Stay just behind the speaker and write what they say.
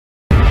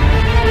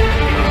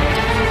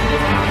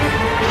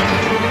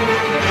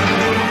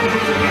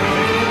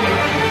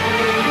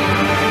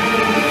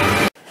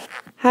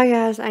Hi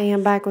guys, I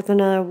am back with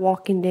another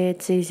Walking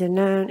Dead Season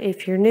 9.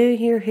 If you're new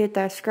here, hit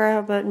that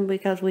subscribe button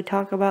because we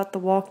talk about The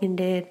Walking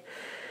Dead.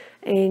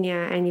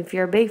 And if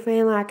you're a big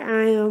fan like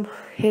I am,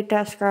 hit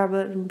that subscribe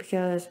button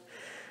because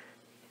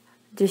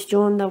just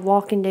join the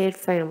Walking Dead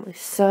family.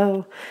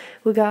 So,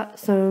 we got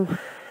some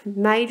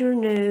major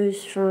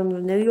news from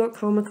the New York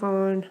Comic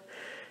Con.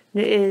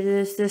 It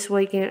is this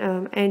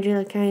weekend.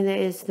 Angela Kane, that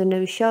is the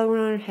new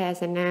showrunner,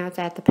 has announced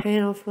at the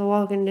panel for The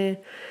Walking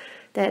Dead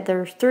that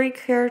there's 3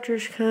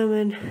 characters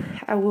coming.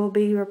 I will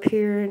be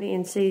appearing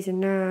in Season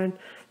 9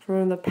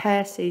 from the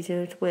past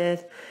seasons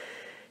with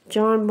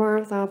John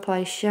Bernthal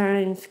plays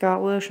Shane,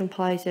 Scott Wilson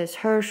plays as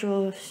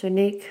Hershel,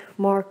 Sonique,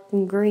 Mark,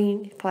 and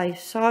Greene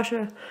plays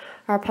Sasha,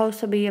 are supposed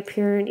to be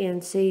appearing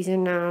in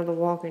Season 9 of The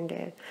Walking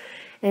Dead.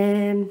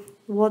 And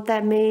what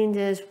that means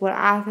is what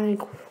I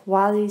think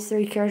why these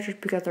 3 characters,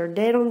 because they're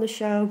dead on the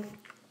show,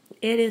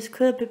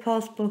 could be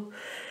possible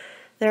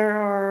there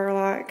are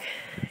like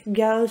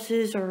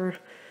ghosts or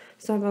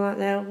something like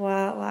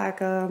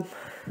that.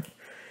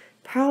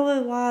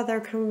 Probably why they're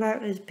coming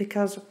back is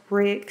because of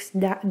Rick's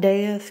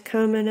death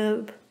coming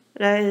up.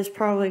 That is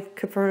probably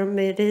confirmed.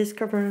 It is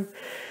confirmed.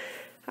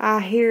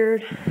 I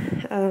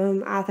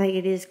think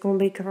it is going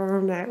to be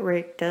confirmed that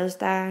Rick does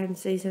die in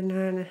Season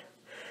 9.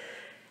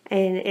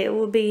 And it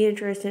will be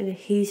interesting.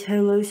 He's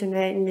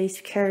hallucinating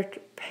these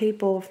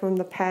people from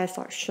the past,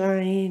 like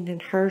Shane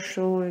and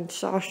Hershel and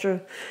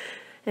Sasha.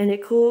 And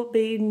it could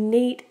be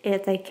neat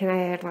if they can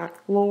add like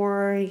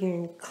Lori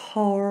and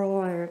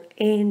Carl and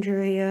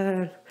Andrea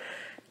and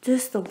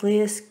just the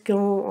list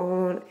going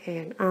on,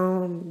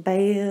 and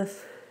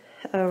Beth.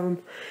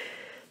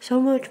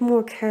 So much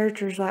more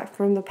characters like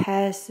from the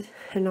past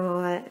and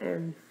all that,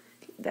 and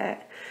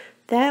that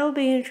will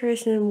be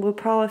interesting. We'll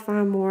probably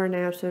find more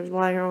announcements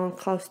later on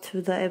close to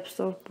the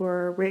episode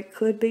where Rick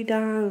could be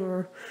dying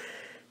or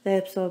the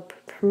episode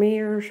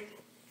premieres.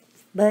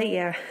 But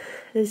yeah,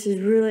 this is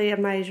really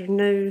amazing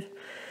news.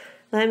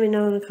 Let me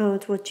know in the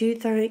comments what you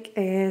think,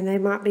 and there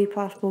might be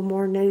possible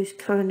more news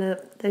coming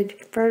up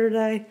further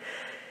today.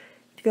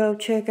 Go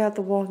check out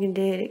The Walking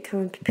Dead. It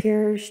comes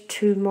appears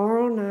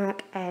tomorrow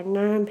night at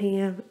 9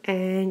 p.m.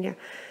 And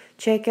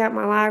check out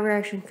my live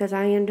reaction because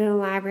I am doing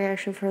live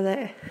reaction for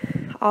that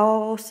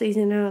all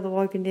season 9 of The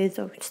Walking Dead.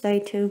 So stay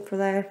tuned for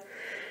that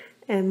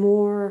and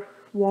more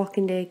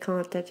Walking Dead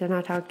content. And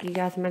I'll talk to you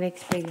guys in my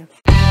next video.